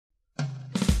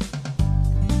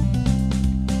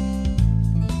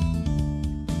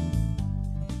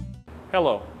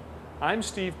Hello, I'm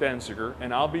Steve Benziger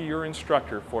and I'll be your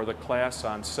instructor for the class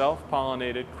on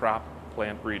self-pollinated crop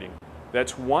plant breeding.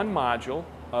 That's one module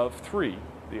of 3.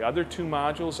 The other 2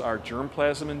 modules are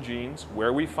germplasm and genes,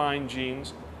 where we find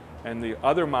genes, and the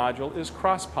other module is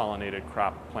cross-pollinated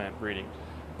crop plant breeding.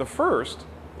 The first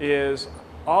is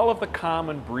all of the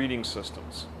common breeding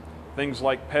systems, things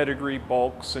like pedigree,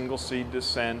 bulk, single seed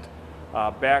descent,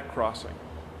 back crossing.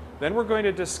 Then we're going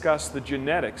to discuss the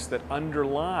genetics that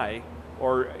underlie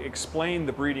or explain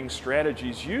the breeding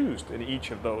strategies used in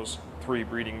each of those 3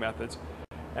 breeding methods.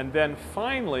 And then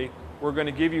finally, we're going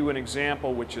to give you an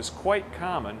example which is quite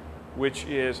common, which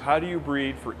is how do you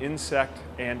breed for insect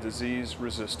and disease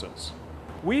resistance.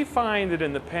 We find that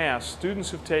in the past, students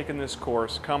who've taken this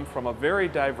course come from a very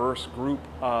diverse group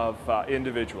of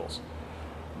individuals.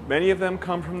 Many of them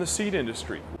come from the seed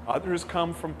industry. Others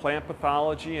come from plant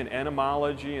pathology and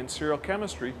entomology and cereal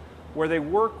chemistry, where they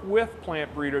work with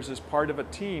plant breeders as part of a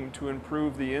team to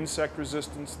improve the insect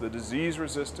resistance, the disease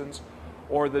resistance,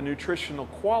 or the nutritional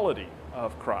quality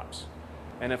of crops.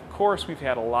 And of course, we've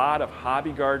had a lot of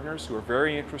hobby gardeners who are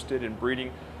very interested in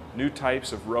breeding new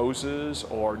types of roses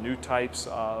or new types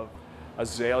of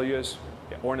azaleas,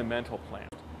 ornamental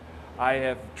plants. I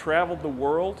have traveled the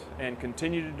world and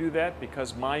continue to do that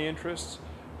because my interests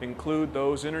include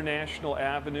those international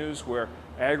avenues where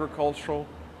agricultural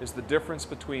is the difference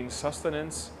between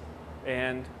sustenance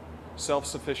and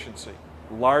self-sufficiency,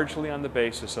 largely on the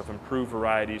basis of improved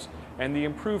varieties and the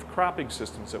improved cropping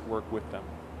systems that work with them.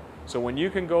 So when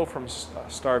you can go from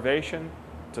starvation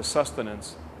to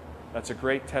sustenance, that's a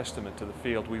great testament to the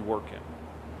field we work in.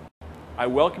 I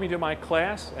welcome you to my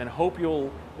class and hope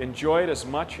you'll enjoy it as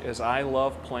much as I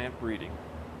love plant breeding.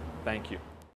 Thank you.